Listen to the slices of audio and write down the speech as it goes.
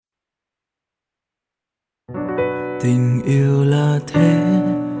Tình yêu là thế,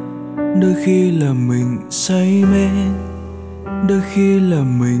 đôi khi là mình say mê, đôi khi là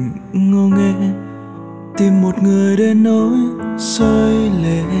mình ngô nghê, tìm một người để nói rơi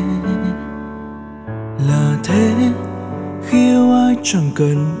lệ. Là thế, khi yêu ai chẳng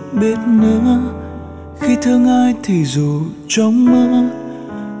cần biết nữa, khi thương ai thì dù trong mơ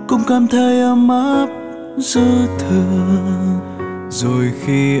cũng cảm thấy ấm áp dư thừa. Rồi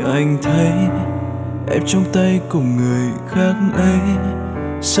khi anh thấy em trong tay cùng người khác ấy,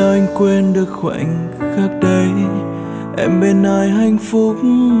 sao anh quên được khoảnh khắc đấy, em bên ai hạnh phúc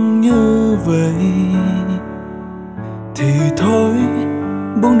như vậy. Thì thôi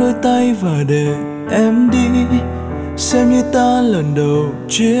buông đôi tay và để em đi, xem như ta lần đầu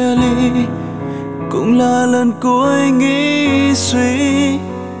chia ly, cũng là lần cuối nghĩ suy.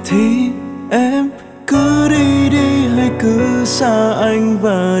 Thì em cứ đi đi, hay cứ xa anh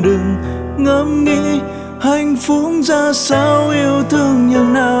và đừng ngẫm nghĩ hạnh phúc ra sao, yêu thương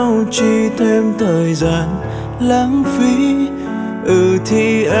nhưng nào chỉ thêm thời gian lãng phí.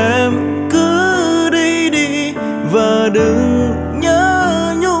 Thì em cứ đi đi và đừng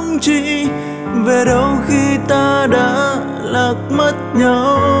nhớ nhung chi, về đâu khi ta đã lạc mất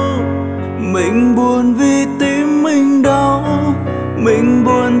nhau. Mình buồn vì tim mình đau, mình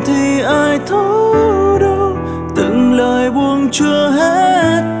buồn thì ai thấu đâu, từng lời buông chưa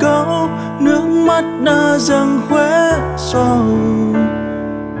hết câu, nước mắt đã dâng khóe sầu.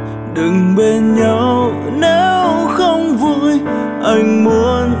 Đừng bên nhau nếu không vui, anh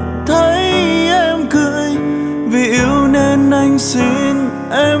muốn thấy em cười, vì yêu nên anh xin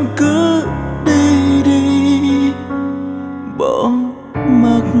em cứ đi đi, bỏ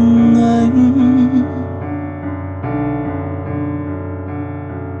mặc anh.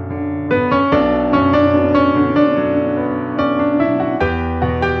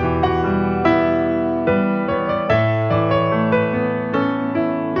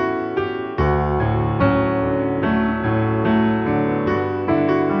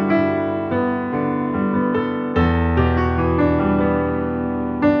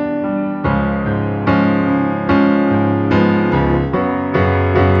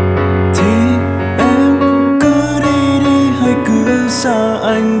 Xa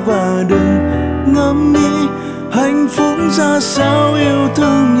anh và đừng ngẫm nghĩ hạnh phúc ra sao, yêu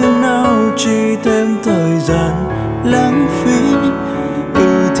thương như nào chỉ thêm thời gian lãng phí.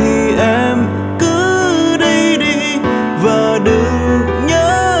 Thì em cứ đi đi và đừng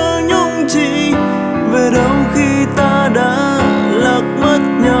nhớ nhung chi, về đâu khi ta đã lạc mất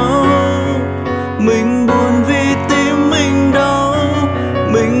nhau. Mình buồn vì tim mình đau,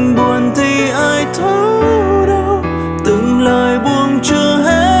 mình buồn thì ai thấu đâu, từng lời buông chưa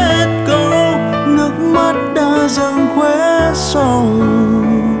hết câu, nước mắt đã dâng khóe sầu.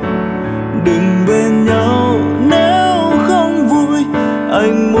 Đừng bên nhau nếu không vui,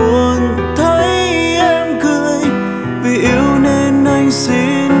 anh muốn thấy em cười, vì yêu nên anh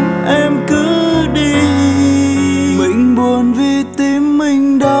xin em cứ đi. Mình buồn vì tim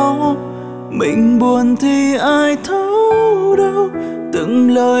mình đau, mình buồn thì ai thấu đâu,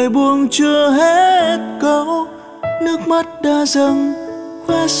 từng lời buông chưa hết câu, nước mắt đã dâng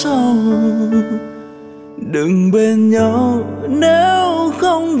khóe sầu. Đừng bên nhau nếu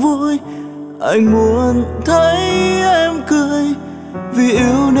không vui, anh muốn thấy em cười, vì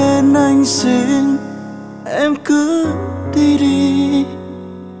yêu nên anh xin em cứ đi đi,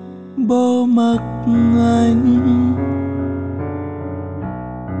 bỏ mặc anh.